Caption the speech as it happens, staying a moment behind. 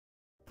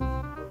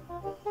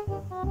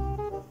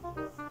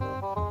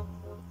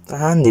The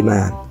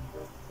handyman.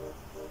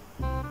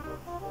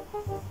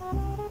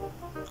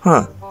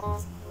 Huh.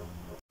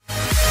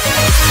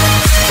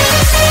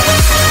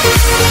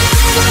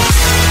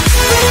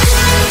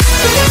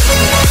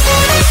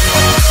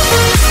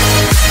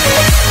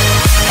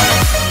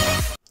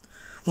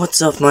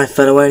 What's up, my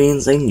fellow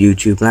aliens in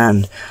YouTube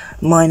land?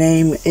 My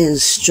name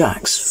is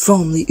Stracks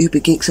from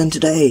TheUberGeeks, and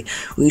today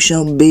we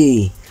shall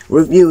be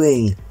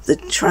reviewing the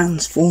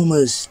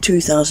Transformers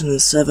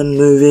 2007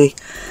 movie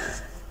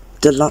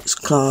Deluxe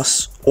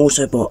Class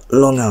Autobot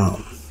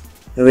LONGARM.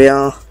 Here we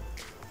are.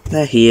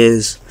 There he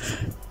is.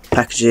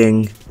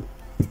 Packaging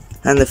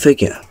and the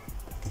figure.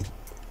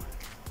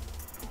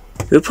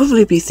 You'll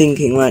probably be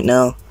thinking right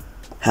now,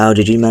 how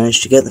did you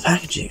manage to get the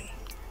packaging,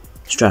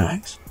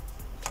 Stracks?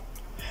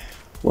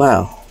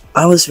 Well,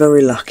 I was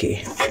very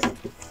lucky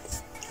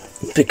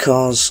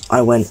because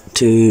I went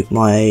to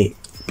my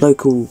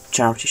local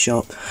charity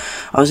shop.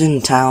 I was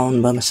in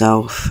town by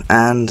myself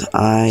and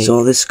I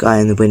saw this guy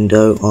in the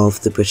window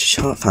of the British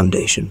Heart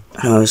Foundation,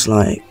 and I was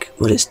like,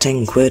 well, it's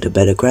 10 quid, I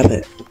better grab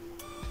it.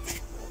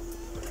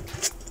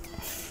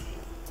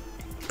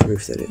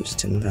 Proof that it was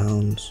 £10.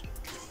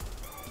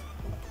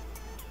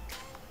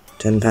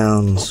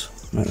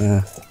 £10 right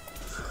there.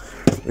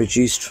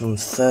 Reduced from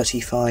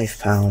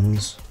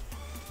 £35.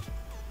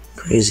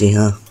 Crazy,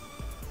 huh?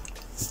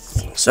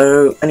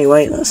 So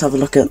anyway, let's have a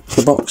look at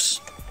the box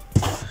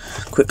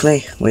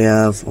quickly. We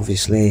have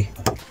obviously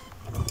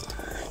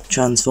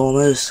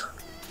Transformers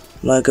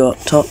logo up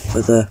top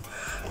with a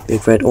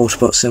big red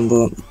Autobot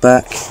symbol at the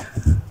back.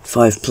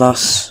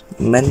 5+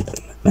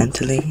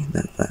 mentally.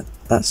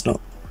 That's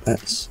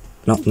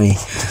not me.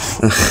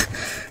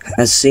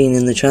 As seen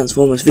in the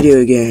Transformers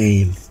video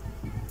game.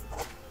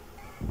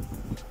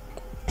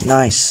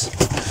 Nice.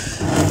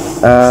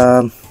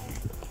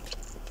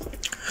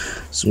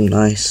 Some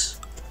nice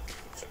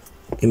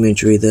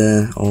imagery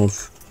there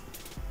of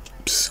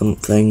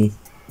something.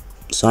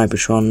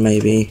 Cybertron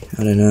maybe,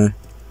 I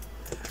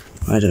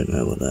don't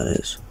know what that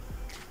is.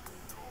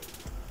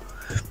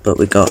 But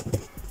we got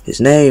his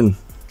name,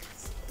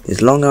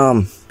 his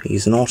LONGARM,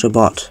 he's an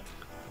Autobot.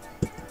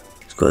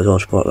 He's got his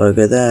Autobot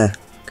logo there.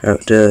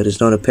 Character does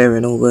not appear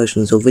in all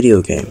versions of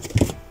video game.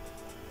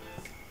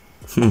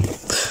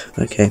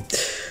 Okay.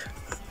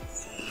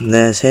 And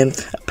there's him.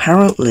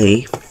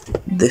 Apparently,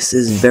 this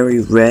is very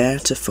rare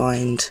to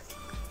find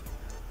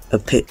a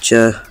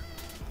picture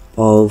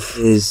of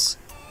his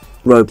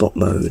robot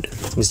mode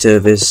instead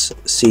of his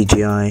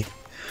CGI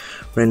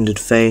rendered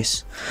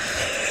face.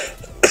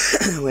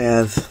 We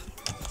have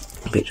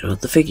a picture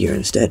of the figure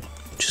instead,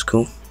 which is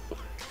cool.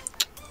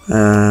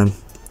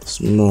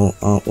 Some more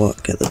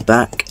artwork at the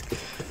back.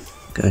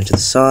 Going to the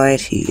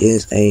side, he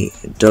is a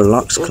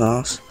deluxe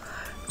class.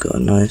 Got a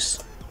nice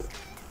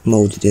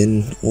moulded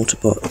in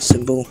Autobot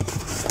symbol.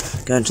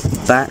 Going to the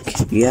back,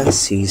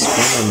 yes, he's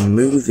from a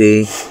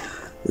movie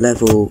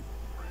level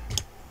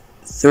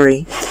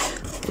 3.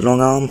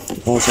 LONGARM,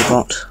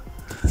 Autobot.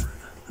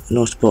 An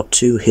Autobot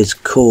to his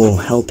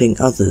core, helping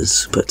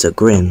others, puts a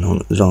grin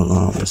on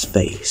LONGARM's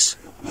face.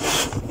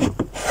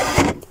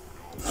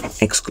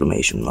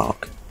 Exclamation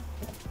mark.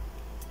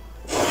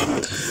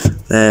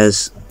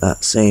 There's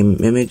that same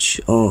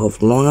image of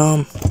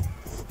LONGARM.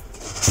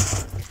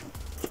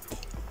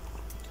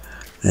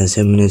 There's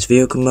him in his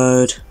vehicle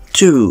mode.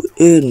 2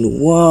 in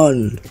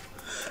 1.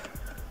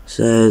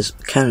 Says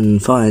cannon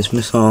fires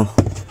missile.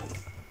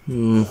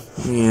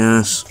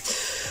 Yes.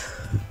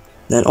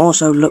 Then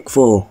also look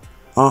for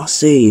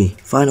RC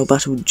Final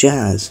Battle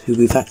Jazz, who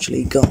we've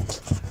actually got.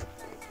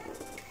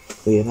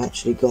 We have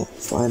actually got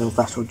Final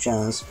Battle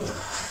Jazz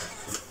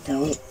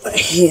down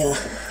here.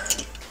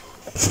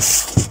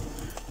 This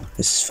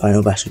is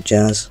Final Battle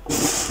Jazz.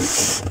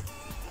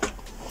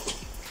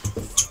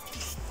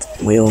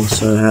 We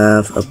also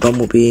have a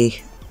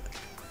Bumblebee,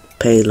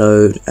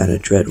 Payload, and a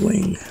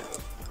Dreadwing.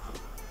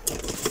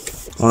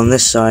 On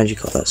this side, you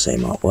got that same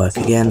artwork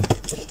again.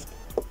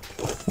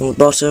 On the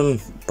bottom,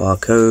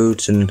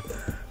 barcodes and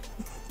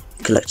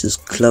Collector's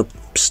Club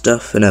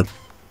stuff, and a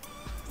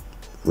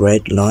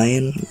red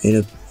lion in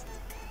a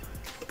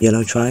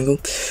yellow triangle.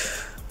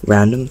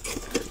 Random.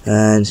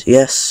 And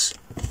yes,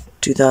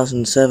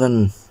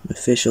 2007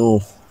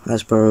 official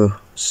Hasbro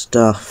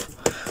stuff.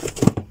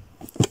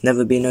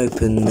 Never been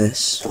opened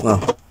this,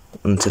 well,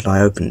 until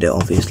I opened it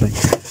obviously,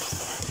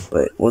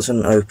 but it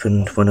wasn't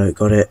opened when I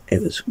got it.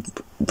 It was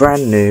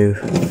brand new,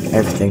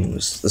 everything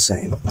was the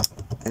same.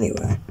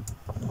 Anyway,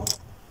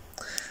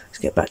 let's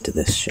get back to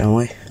this, shall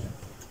we?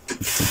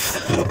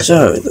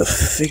 So, the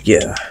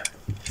figure.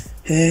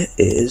 Here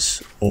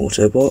is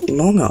Autobot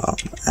LONGARM,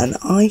 and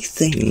I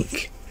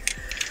think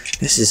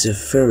this is a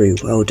very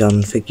well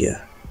done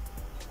figure.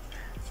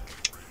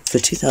 For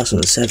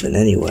 2007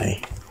 anyway,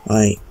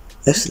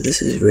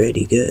 this is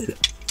really good.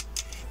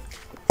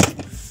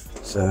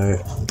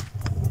 So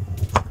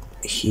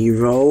he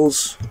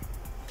rolls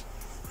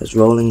as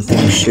rolling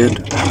things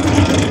should.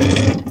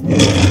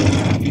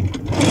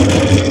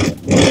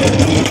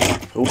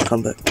 Oh,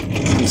 come back.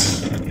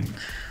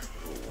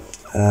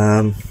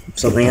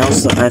 Something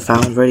else that I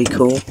found really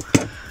cool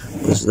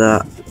was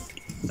that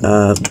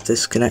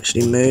this can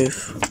actually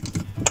move,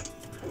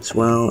 as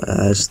well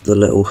as the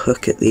little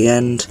hook at the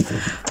end,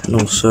 and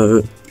also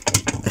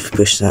if you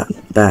push that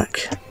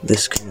back,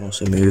 this can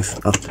also move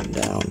up and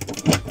down,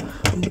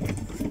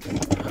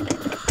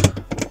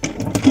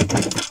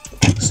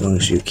 as long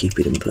as you keep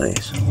it in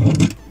place.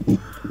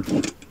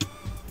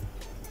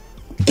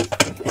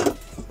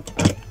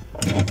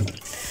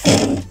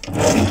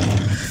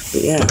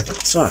 But yeah,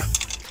 so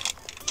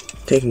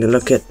taking a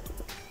look at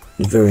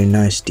very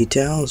nice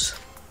details.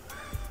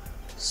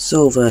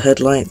 Silver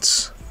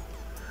headlights,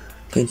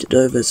 painted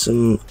over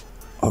some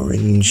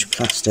orange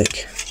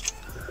plastic,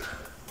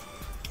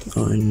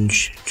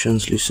 orange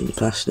translucent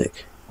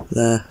plastic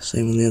there,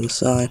 same on the other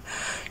side.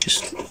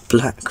 Just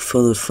black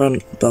for the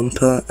front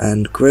bumper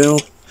and grille.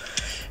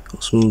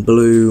 Got some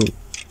blue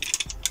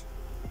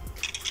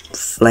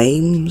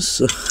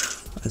flames,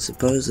 I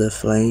suppose they're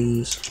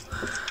flames.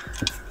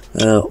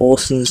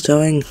 Orson's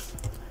towing,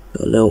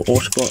 got a little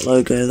Autobot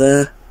logo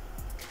there.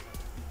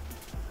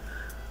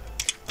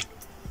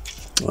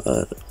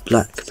 A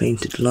black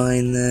painted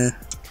line there.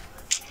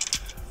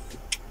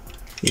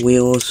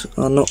 Wheels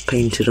are not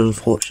painted,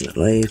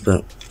 unfortunately,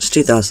 but it's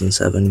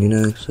 2007, you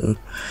know, so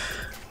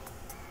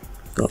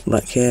got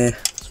back here,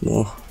 some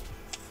more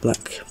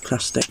black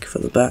plastic for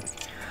the back.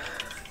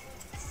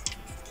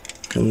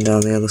 Coming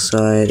down the other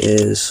side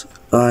is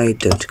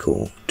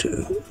identical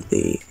to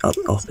the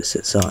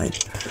opposite side.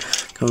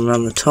 Coming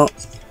around the top,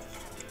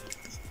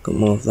 got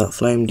more of that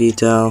flame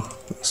detail,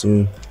 got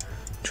some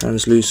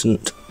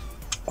translucent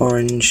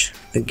orange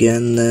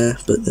again there,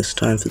 but this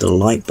time for the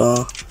light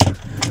bar.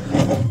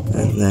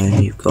 And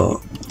then you've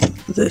got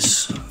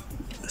this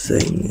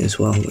thing as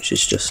well, which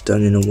is just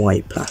done in a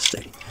white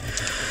plastic.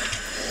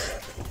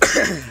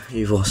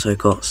 You've also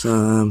got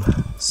some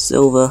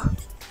silver.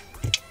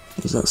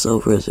 Is that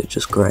silver or is it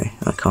just grey?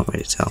 I can't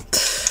really tell.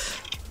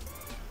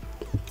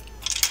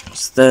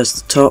 So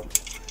there's the top,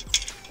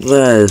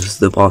 there's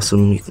the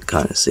bottom, you can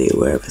kind of see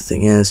where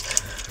everything is.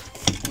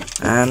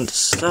 And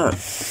so,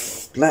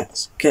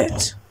 let's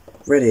get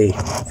ready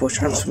for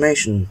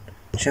transformation,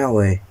 shall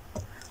we?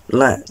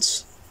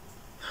 Let's.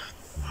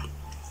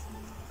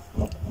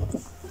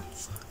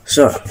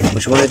 So,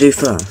 what you want to do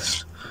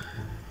first,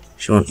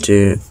 you want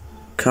to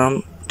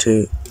come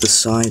to the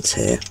sides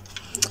here.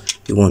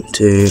 You want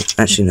to,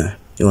 actually no,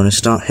 you want to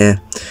start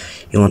here.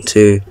 You want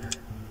to,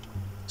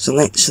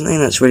 something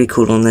that's really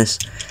cool on this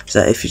is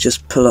that if you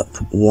just pull up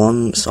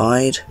one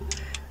side,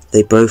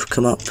 they both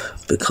come up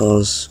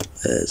because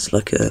there's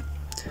like a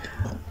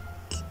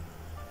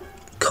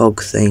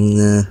cog thing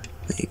there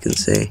that you can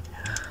see.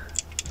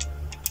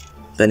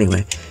 But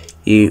anyway,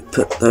 you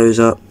put those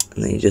up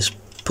and then you just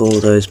pull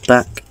those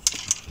back,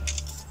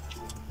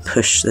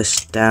 push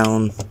this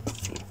down.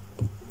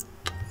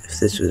 If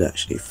this would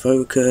actually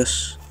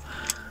focus,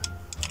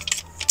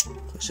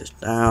 push this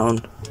down,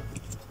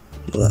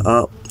 pull that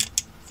up.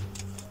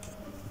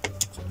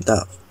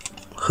 That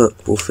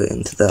hook will fit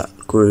into that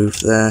groove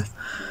there.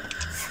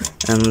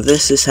 And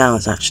this is how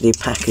it's actually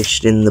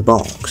packaged in the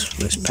box.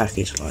 It's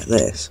packaged like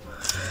this.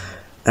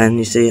 And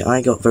you see,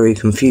 I got very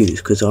confused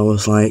because I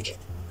was like,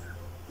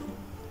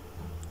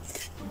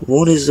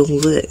 what is all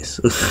this?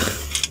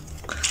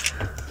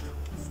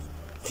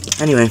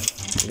 Anyway,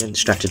 I'm getting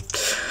distracted.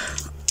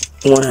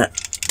 I want to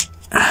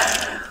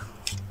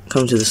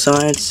come to the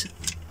sides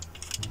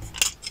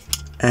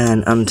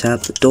and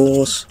untab the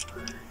doors.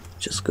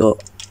 Just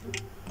got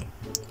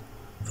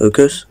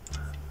focus.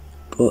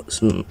 Got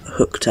some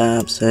hook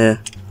tabs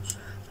here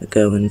that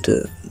go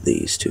into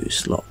these two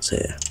slots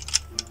here.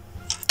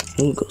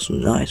 Oh, got some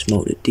nice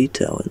molded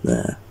detail in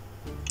there.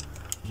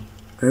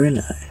 Very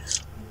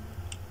nice.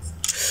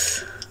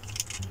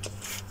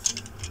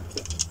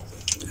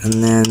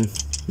 And then,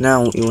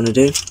 now what you want to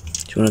do,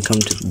 you want to come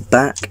to the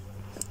back.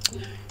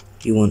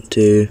 You want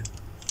to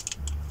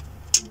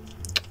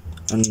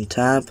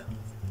untab.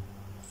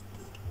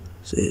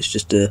 So it's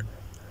just a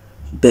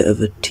bit of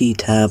a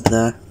T-tab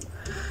there.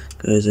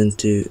 Goes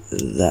into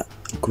that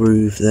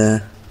groove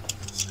there.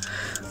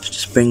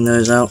 Just bring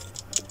those out.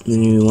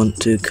 Then you want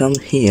to come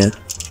here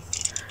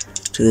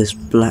to this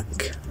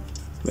black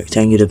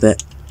rectangular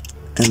bit,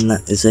 and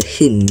that is a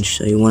hinge.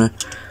 So you want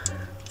to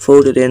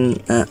fold it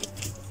in at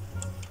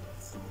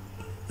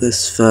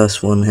this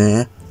first one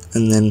here,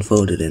 and then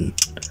fold it in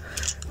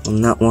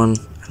on that one,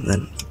 and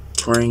then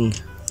bring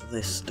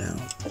this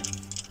down.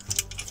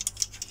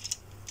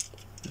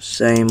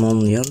 Same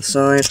on the other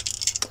side.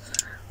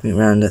 Bring it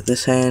around at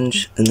this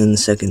hinge, and then the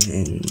second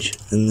hinge,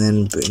 and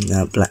then bring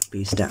that black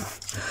piece down.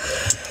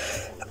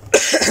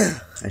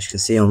 As you can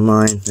see on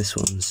mine, this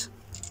one's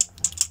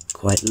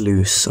quite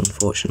loose,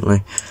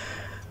 unfortunately.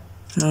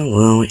 Oh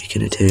well, what you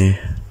gonna do?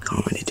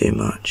 Can't really do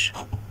much.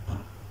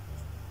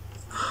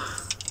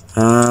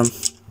 Now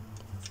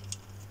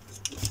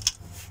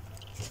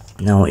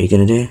what you're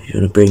gonna do? You're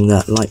gonna bring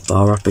that light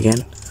bar up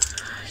again.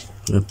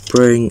 I'm gonna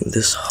bring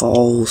this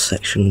whole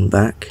section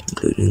back,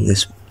 including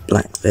this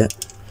black bit.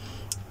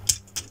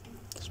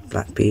 This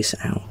black piece.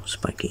 Ow,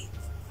 spiky.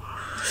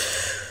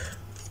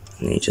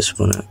 And you just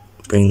wanna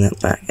bring that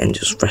back and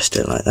just rest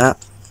it like that.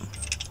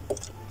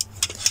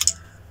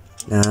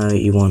 Now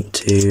you want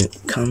to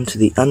come to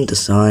the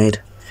underside,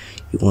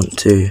 you want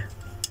to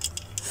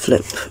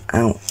flip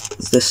out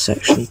this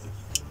section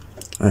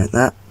like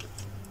that.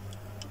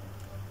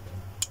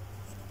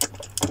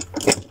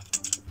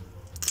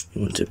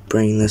 You want to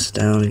bring this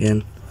down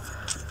again.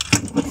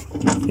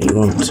 You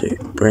want to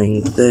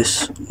bring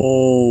this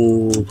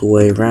all the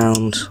way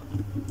around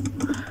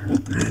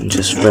and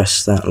just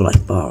rest that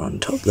light bar on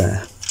top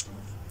there.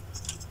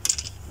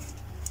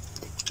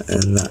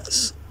 And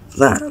that's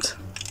that.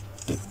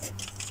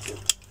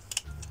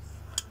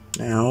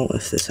 Now,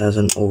 if this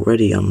hasn't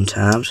already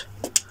untabbed,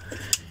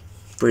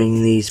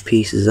 bring these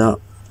pieces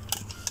up.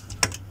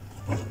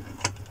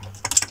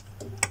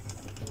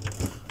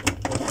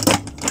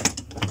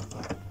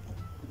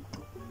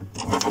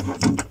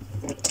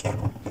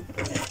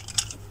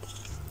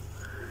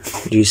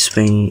 You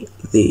swing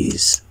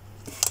these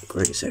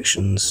grey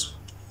sections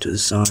to the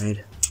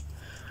side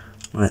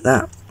like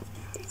that,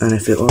 and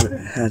if it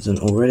hasn't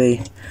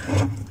already,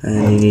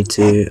 then you need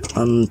to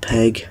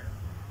unpeg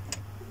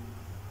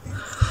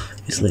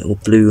his little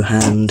blue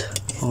hand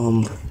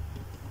on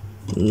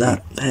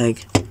that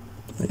peg.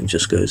 It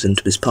just goes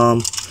into his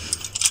palm,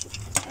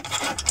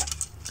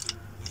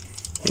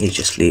 and you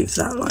just leave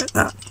that like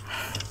that.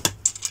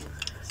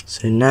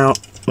 So now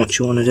what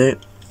you want to do,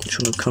 you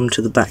want to come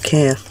to the back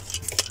here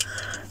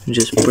and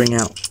just bring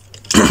out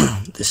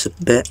this a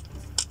bit,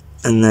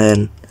 and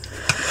then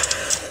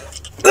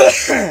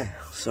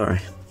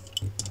sorry,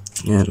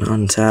 and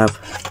untab.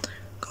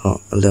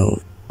 Got a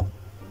little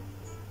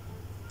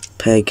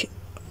peg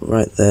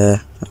right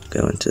there, I'll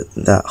go into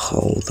that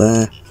hole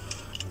there,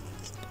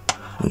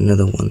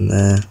 another one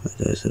there that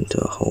goes into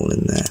a hole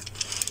in there.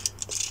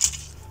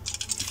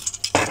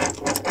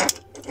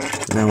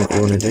 Now what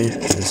you want to do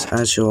is,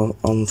 as you're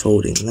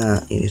unfolding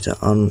that, you need to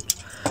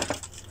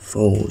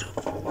unfold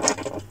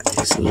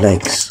his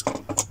legs.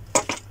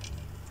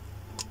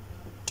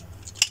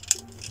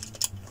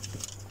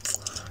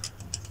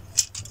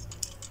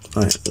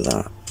 Like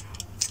that.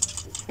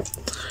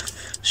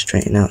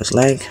 Straighten out his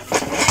leg.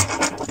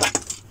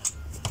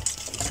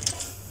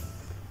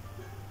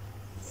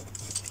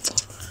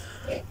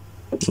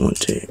 You want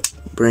to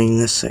bring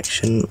this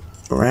section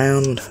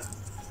around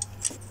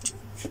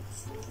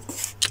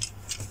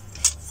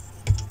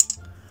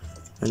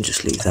and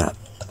just leave that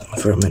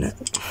for a minute.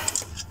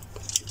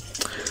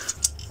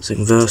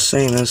 Second verse,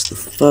 same as the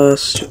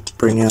first,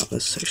 bring out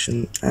this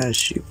section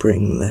as you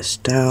bring this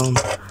down,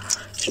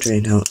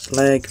 straighten out its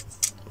leg,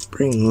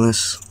 bring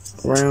this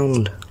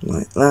round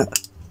like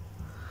that.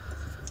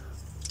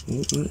 Oh,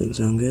 that didn't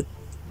sound good.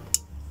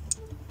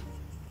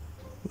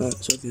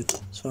 That's all good,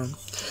 it's fine.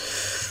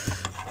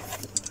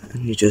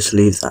 And you just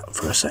leave that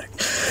for a sec.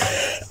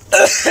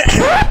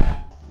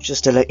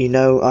 Just to let you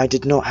know, I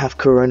did not have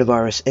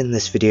coronavirus in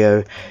this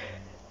video.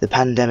 The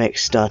pandemic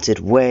started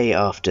way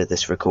after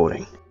this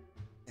recording.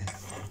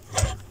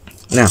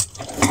 Now,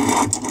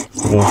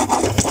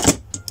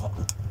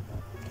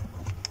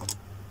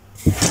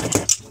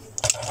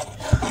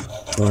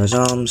 for his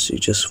arms, you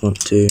just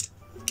want to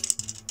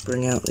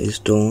bring out these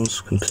doors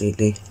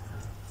completely.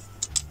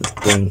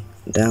 Bring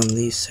down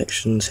these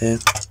sections here.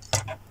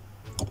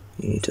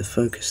 You need to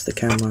focus the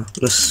camera.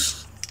 You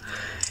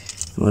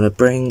want to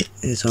bring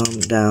his arm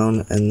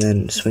down and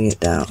then swing it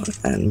down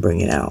and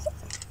bring it out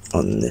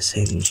on this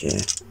hinge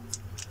here.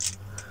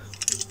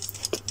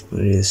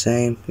 We'll do the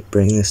same. You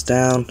bring this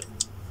down,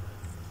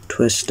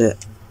 twist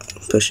it,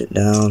 push it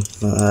down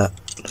like that,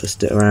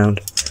 twist it around,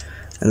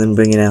 and then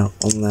bring it out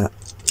on that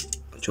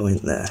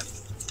joint there.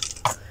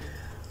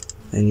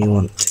 Then you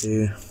want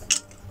to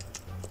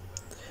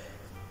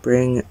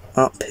bring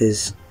up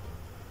his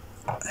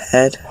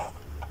head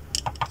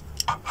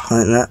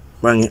like that,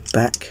 bring it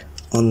back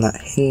on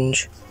that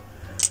hinge.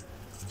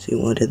 See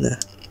what I did there?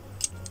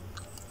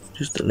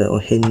 Just a little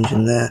hinge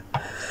in there.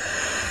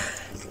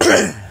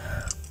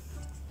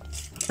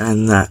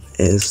 And that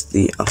is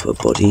the upper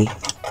body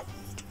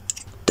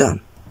done.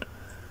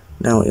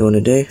 Now what you want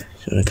to do,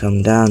 you want to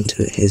come down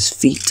to his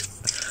feet,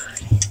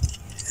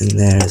 and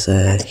there's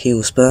a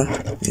heel spur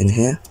in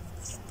here.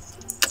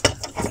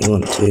 You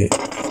want to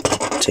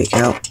take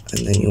out,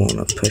 and then you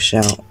want to push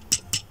out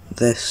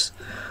this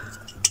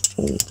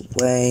all the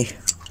way.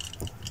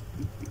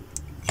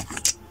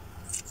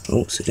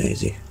 Oopsie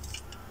daisy.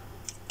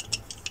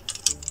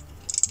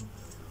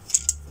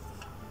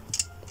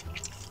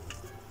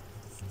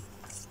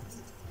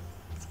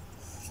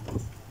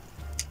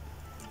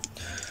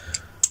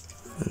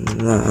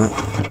 And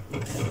that,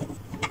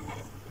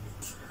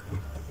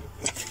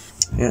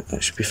 yeah,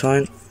 that should be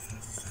fine.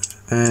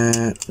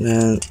 And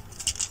then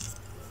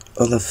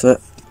other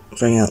foot,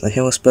 bring out the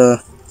heel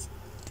spur,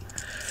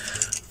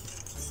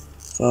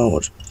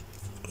 fold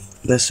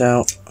this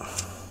out,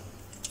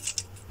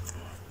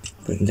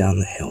 bring down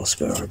the heel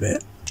spur a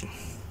bit.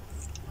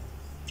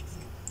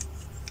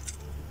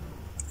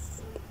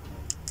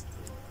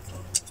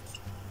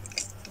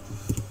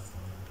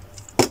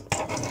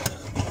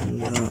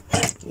 And that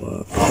should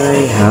work.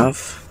 There you have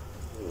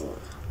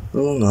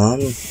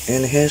LONGARM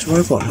in his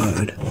robot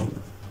mode.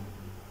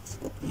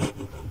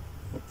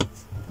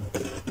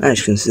 As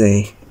you can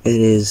see, it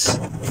is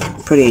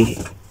a pretty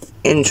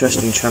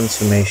interesting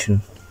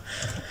transformation.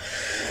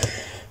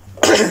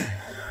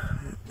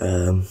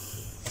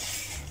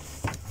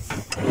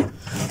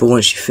 But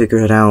once you figure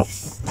it out,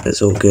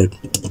 it's all good.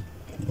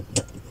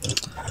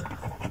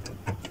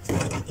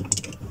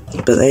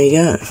 But there you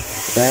go.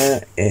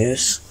 There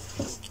is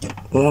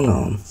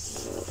LONGARM.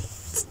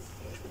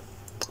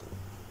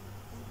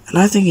 And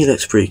I think he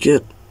looks pretty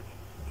good.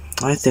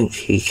 I think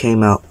he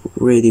came out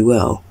really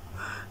well,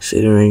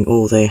 considering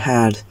all they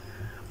had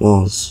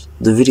was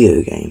the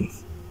video game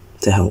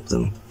to help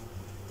them.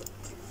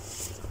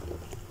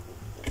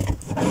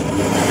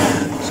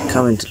 So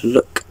coming to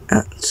look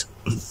at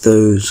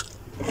those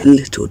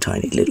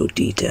tiny little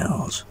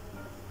details.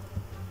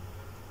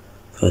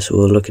 First of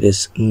all, look at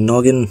his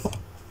noggin,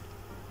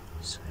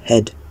 his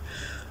head.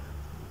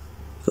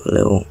 Got a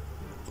little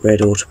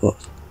red Autobot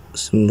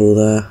symbol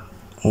there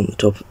on the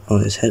top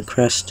on his head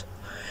crest.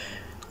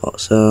 Got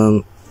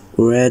some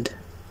red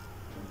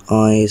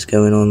eyes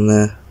going on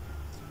there.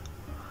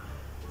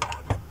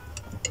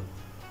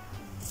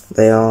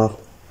 They are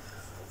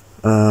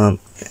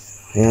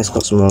yeah, it's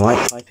got some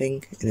light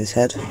piping in his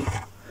head.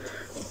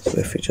 So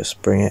if we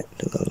just bring it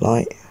to the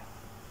light,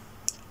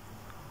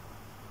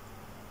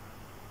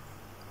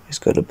 it's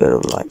got a bit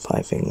of light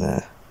piping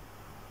there.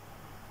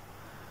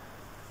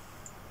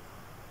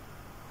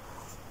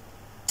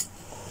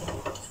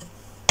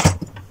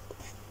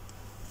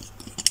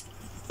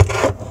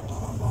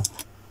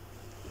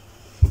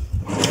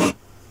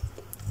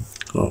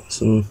 Got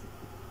some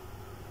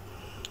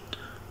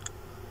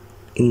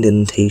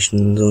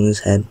indentations on his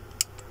head.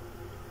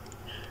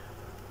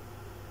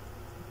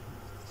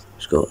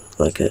 He's got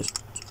like a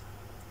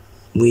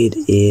weird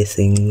ear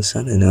things,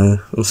 I don't know.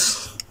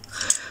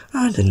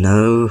 I don't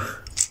know.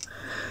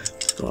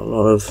 He's got a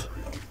lot of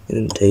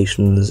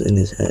indentations in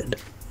his head.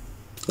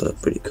 They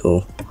look pretty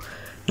cool.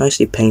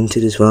 Nicely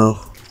painted as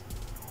well.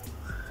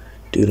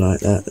 Do like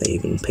that, they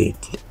even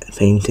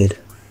painted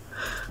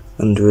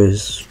under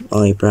his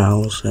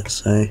eyebrows, let's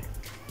say.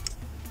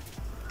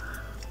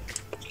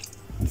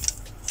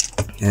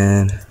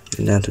 And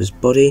down to his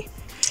body,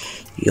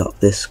 you got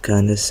this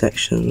kind of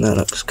section that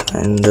looks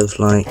kind of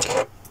like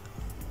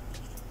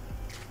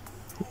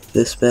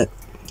this bit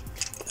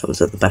that was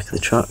at the back of the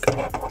truck.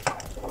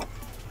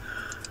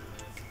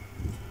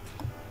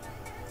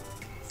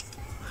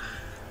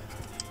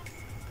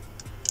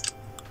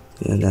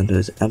 And down to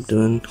his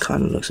abdomen,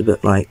 kind of looks a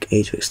bit like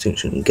Age of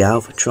Extinction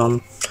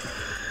Galvatron,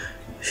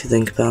 if you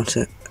think about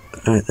it,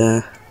 right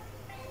there.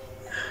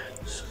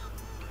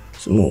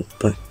 Some more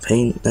black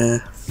paint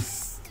there.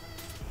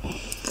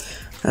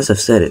 As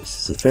I've said,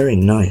 it's a very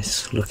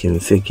nice looking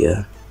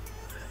figure.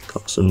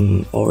 Got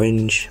some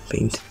orange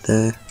painted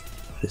there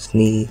on his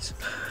knees.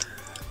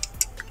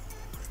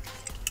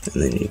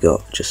 And then you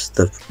got just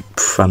the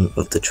front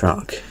of the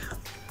truck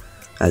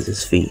as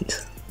his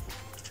feet,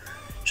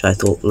 which I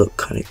thought looked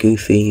kind of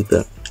goofy,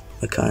 but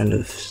I kind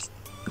of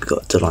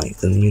got to like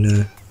them, you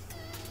know.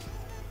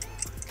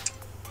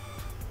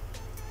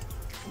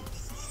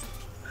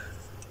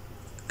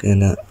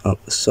 Going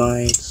up the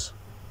sides.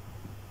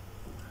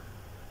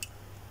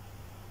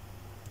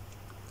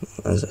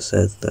 As I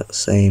said, that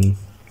same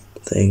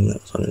thing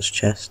that was on his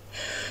chest,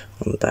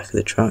 on the back of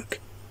the truck.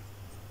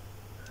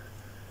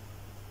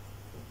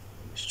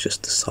 It's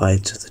just the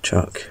sides of the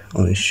truck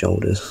on his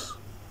shoulders.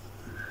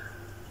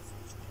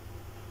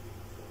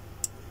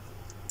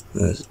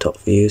 There's a top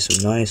view,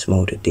 some nice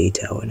molded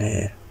detail in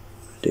here.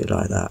 I do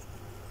like that.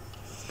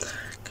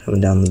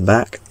 Coming down the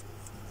back,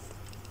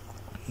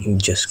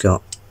 you've just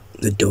got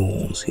the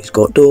doors. He's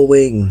got door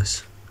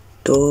wings.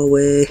 Door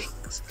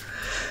wings.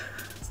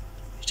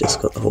 He's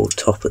just got the whole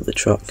top of the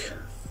truck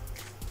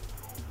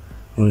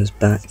on his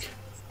back.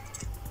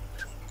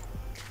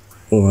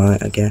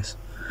 Alright, I guess.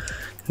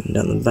 Coming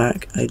down the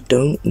back, I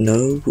don't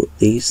know what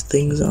these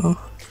things are.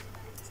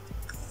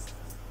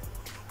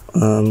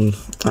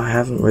 I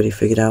haven't really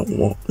figured out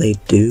what they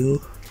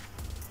do.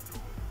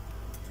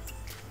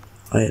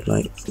 I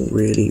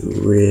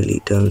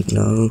really don't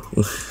know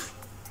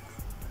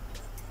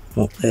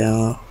what they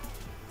are,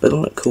 but they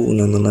look cool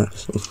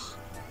nonetheless.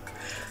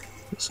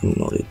 Some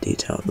modded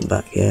detail at the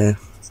back here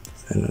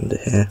and under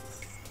here.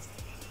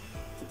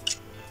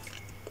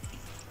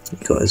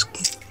 He's got his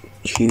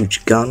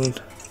huge gun,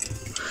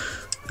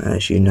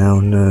 as you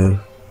now know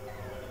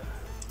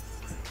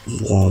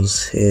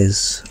was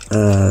his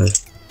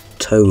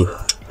tow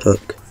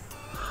hook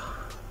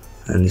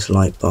and his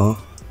light bar.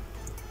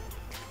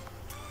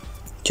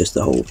 Just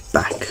the whole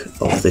back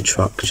of the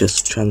truck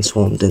just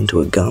transformed into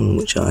a gun,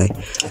 which I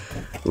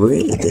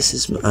think this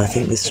is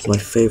my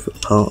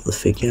favourite part of the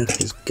figure,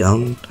 his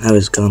gun. How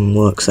his gun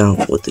works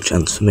out with the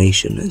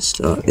transformation.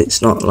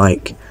 It's not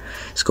like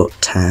it's got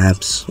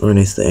tabs or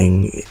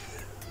anything.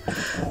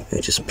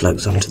 It just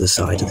plugs onto the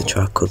side of the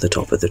truck or the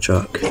top of the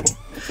truck.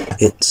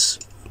 It's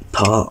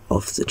part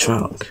of the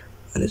truck,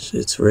 and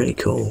it's really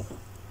cool.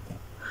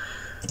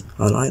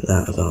 I like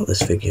that about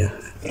this figure.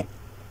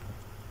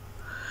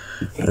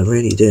 I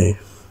really do.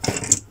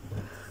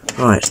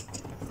 Right.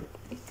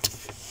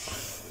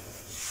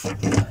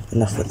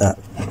 Enough of that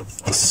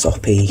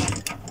soppy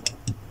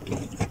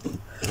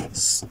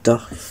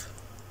stuff.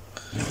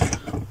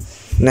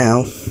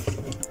 Now,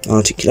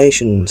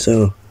 articulation.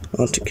 So,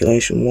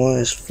 articulation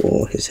wise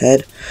for his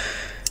head.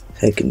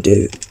 Head can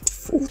do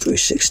full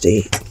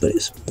 360, but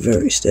it's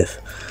very stiff.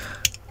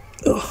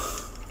 Oh.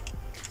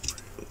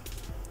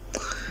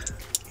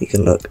 You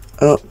can look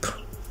up,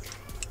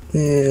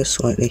 yeah,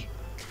 slightly.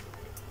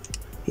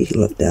 You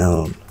can look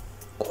down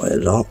quite a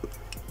lot.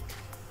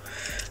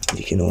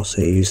 You can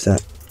also use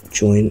that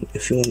joint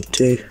if you want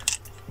to.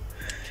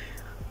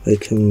 We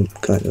can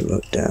kind of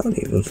look down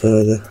even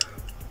further.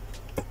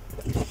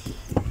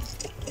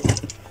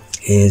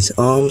 His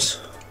arms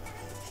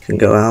can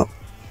go out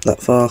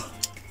that far.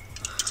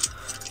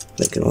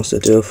 They can also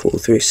do a full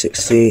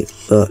 360,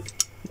 but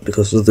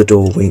because of the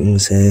door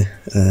wings here,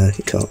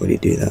 you can't really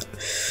do that.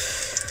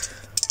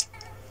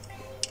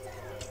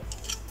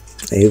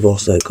 You've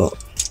also got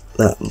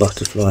that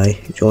butterfly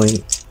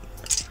joint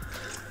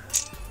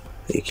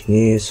that you can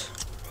use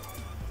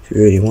if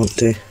you really want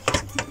to.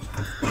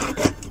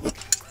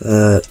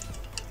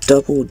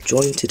 Double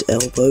jointed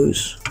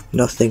elbows,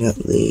 nothing at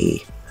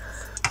the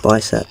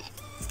bicep,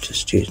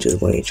 just due to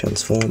the way he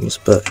transforms,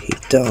 but he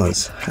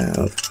does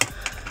have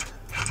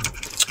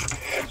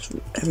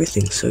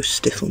everything's so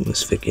stiff on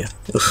this figure.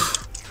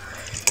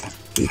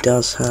 He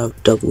does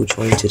have double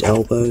jointed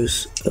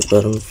elbows,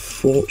 but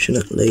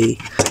unfortunately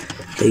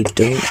they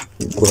don't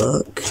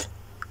work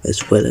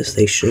as well as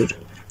they should.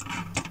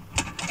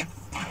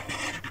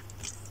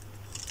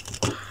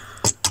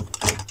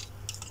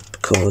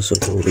 Because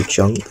of all the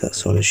junk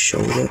that's on his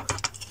shoulder.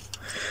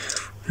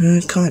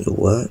 It kind of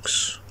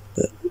works,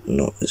 but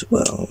not as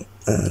well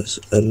as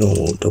a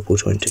normal double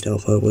jointed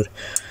elbow would.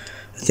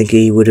 I think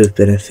he would have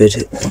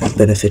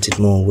benefited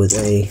more with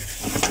a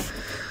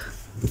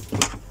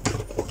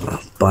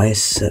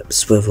bicep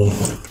swivel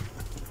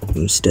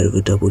instead of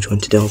a double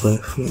jointed elbow.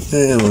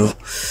 Yeah, well,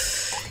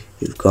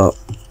 you've got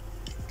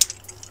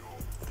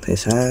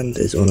his hand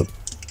is on a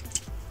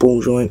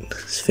ball joint,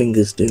 his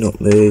fingers do not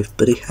move,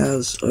 but he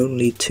has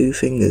only 2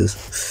 fingers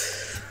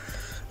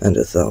and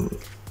a thumb.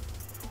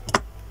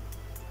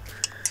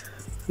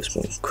 This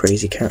one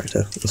crazy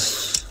character.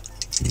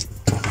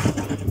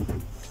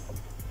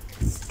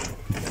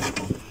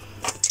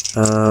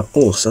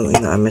 Oh,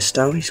 something that I missed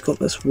out, he's got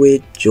this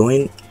weird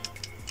joint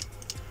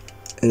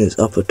in his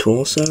upper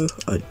torso.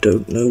 I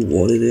don't know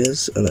what it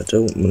is, and I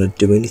don't want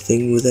to do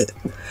anything with it,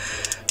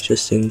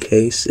 just in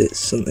case it's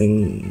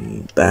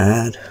something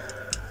bad.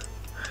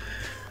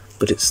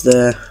 But it's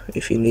there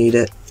if you need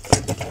it.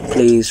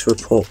 Please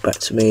report back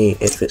to me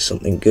if it's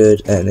something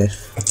good, and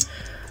if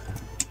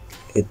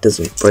it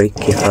doesn't break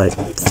if I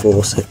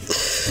force it.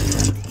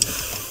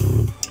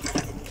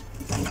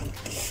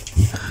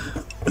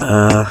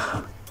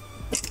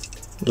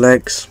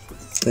 Legs,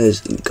 there's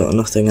got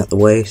nothing at the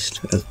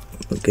waist.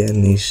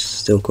 Again, he's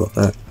still got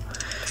that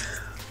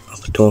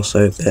upper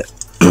torso bit,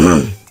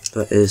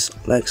 but his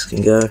legs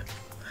can go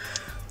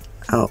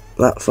out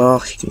that far.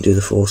 He can do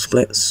the 4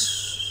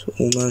 splits,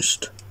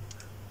 almost.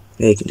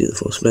 Yeah, he can do the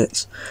 4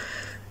 splits.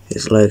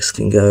 His legs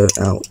can go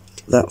out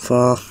that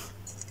far,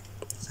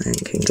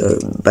 and can go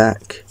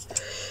back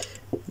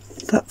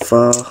that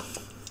far.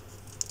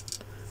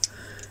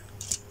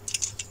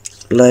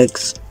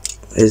 Legs,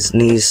 his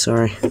knees,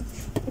 sorry,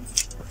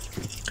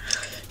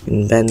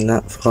 can bend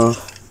that far.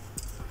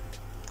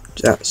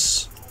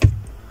 That's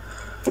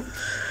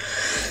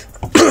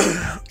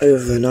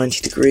over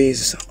 90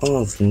 degrees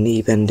of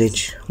knee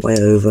bendage, way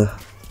over,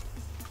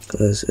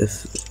 because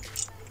if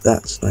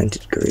that's 90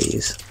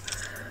 degrees,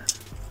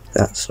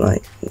 that's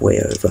like way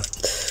over.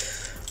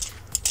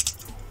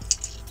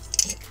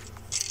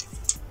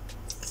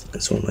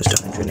 It's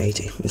almost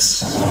 180.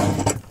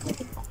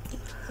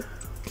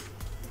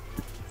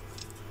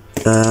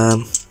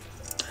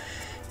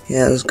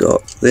 Yeah, it's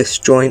got this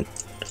joint,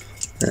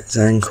 that's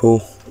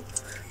ankle,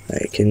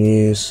 that you can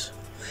use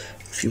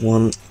if you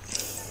want.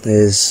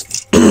 There's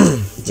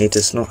he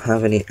does not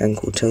have any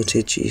ankle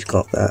tiltage. He's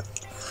got that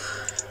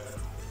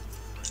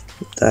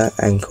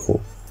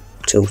ankle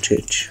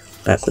tiltage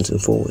backwards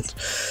and forwards,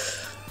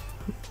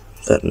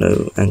 but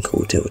no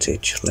ankle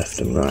tiltage left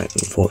and right,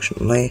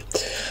 unfortunately.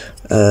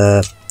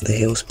 The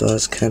heel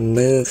spurs can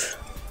move,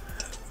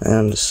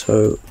 and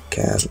so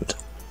can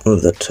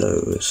the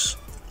toes.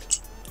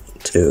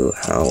 Do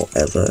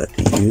however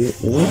you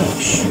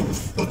wish.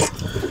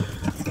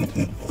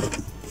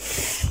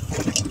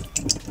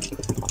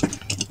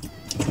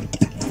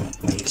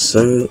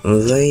 So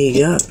there you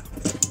go.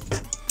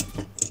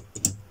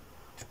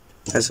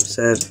 As I've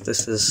said,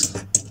 this is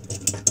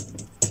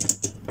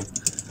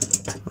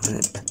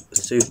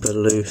super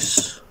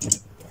loose.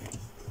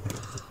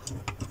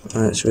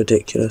 It's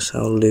ridiculous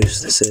how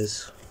loose this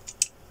is.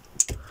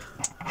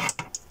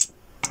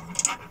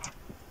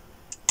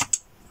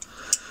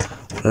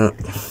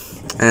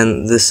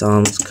 And this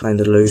arm's kind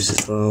of loose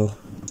as well.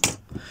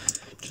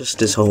 Just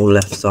his whole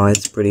left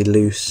side's pretty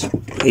loose.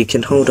 He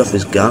can hold up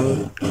his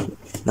gun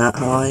that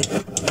high.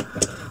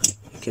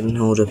 He can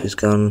hold up his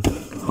gun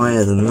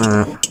higher than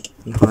that,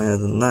 and higher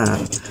than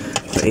that,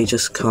 but he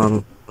just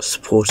can't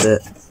support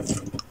it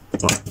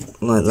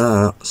like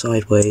that,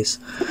 sideways.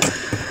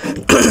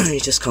 He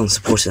just can't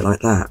support it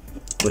like that,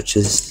 which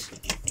is,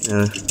 you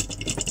know,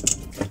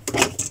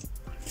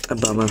 a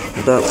bummer,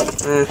 but,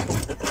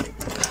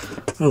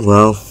 oh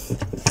well,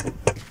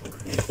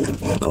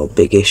 not a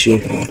big issue.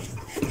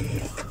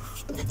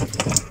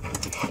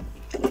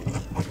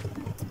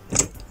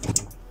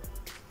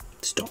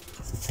 Stop.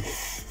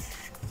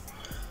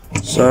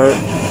 So,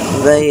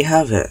 there you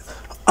have it.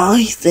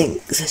 I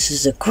think this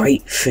is a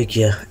great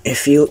figure.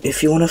 If you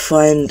want to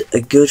find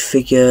a good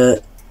figure,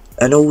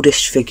 an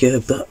oldish figure,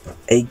 but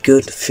a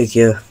good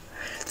figure,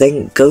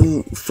 then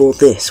go for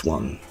this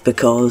one,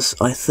 because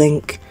I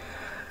think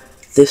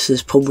this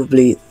is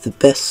probably the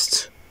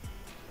best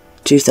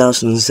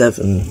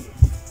 2007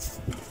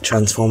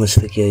 Transformers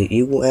figure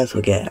you will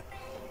ever get.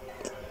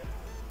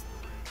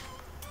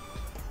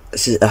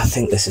 I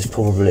think this is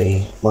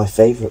probably my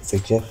favourite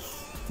figure.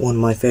 One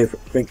of my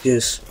favourite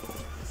figures.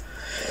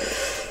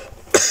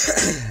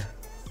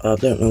 I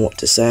don't know what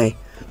to say.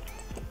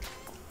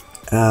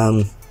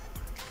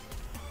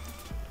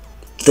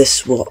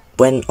 This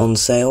went on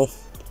sale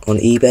on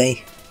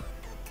eBay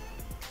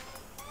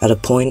at a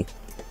point.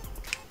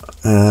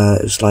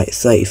 It was like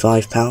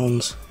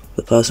 £35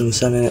 the person was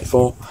selling it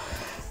for.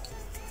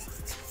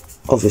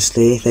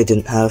 Obviously they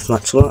didn't have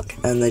much luck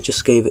and they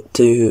just gave it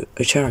to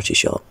a charity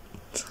shop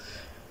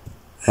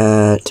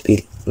to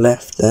be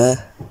left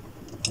there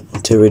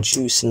to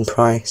reduce in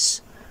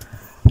price,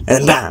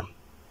 and bam,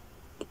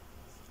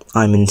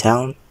 I'm in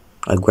town,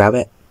 I grab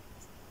it,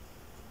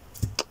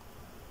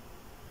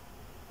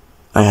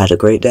 I had a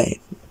great day,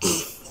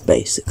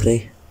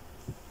 basically.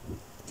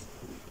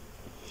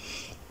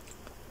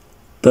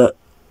 But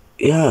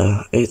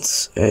yeah,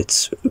 it's a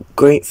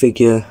great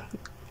figure.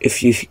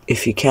 If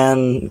you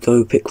can,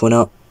 go pick one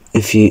up.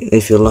 If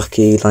you're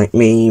lucky like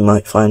me, you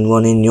might find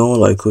one in your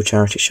local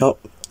charity shop.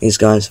 These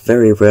guys are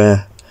very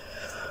rare.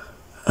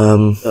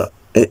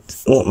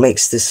 What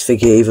makes this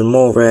figure even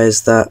more rare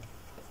is that,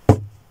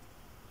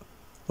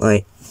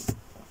 like,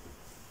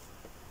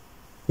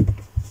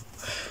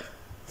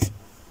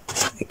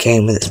 it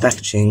came with its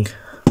packaging.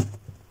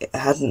 It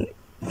hadn't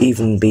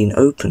even been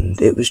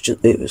opened. It was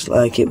just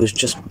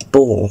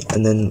bought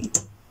and then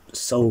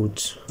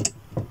sold.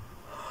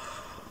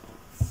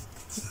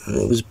 And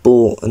it was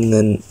bought and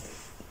then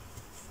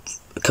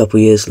a couple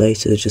of years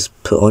later just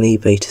put on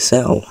eBay to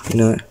sell, you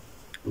know.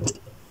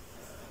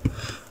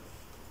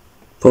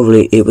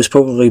 It was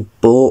probably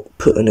bought,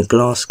 put in a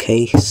glass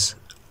case,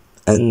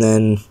 and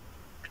then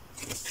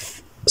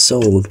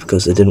sold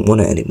because they didn't want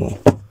it anymore.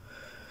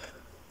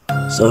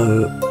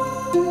 So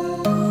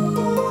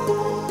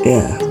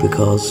yeah,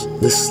 because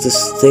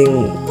this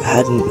thing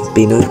hadn't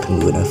been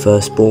opened when I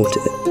first bought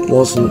it. It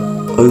wasn't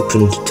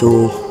opened at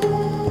all.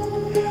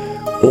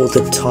 All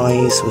the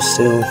ties were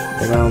still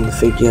around the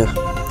figure.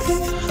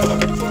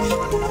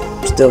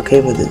 Still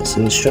came with its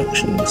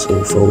instructions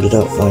all folded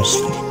up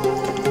nicely.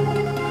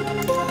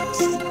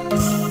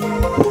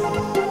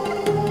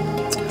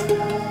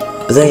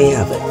 But there you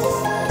have it.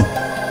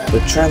 The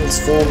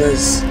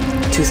Transformers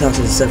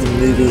 2007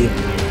 Movie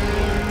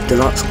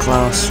Deluxe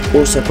class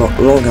also brought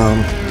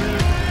LONGARM.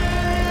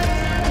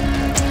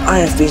 I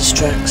have been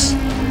Stracks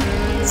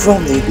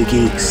from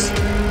TheUberGeeks,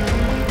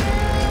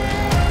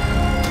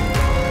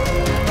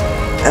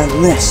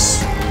 and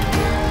this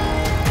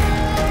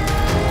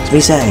is me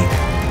saying,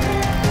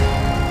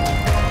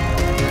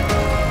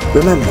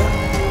 remember,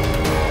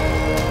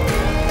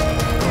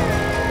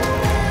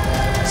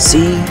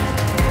 see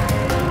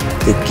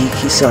the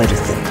geeky side of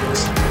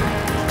things.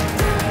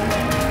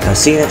 I'll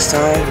see you next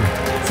time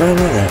for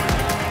another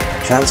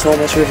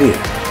Transformers review.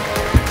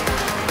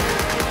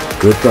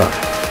 Goodbye.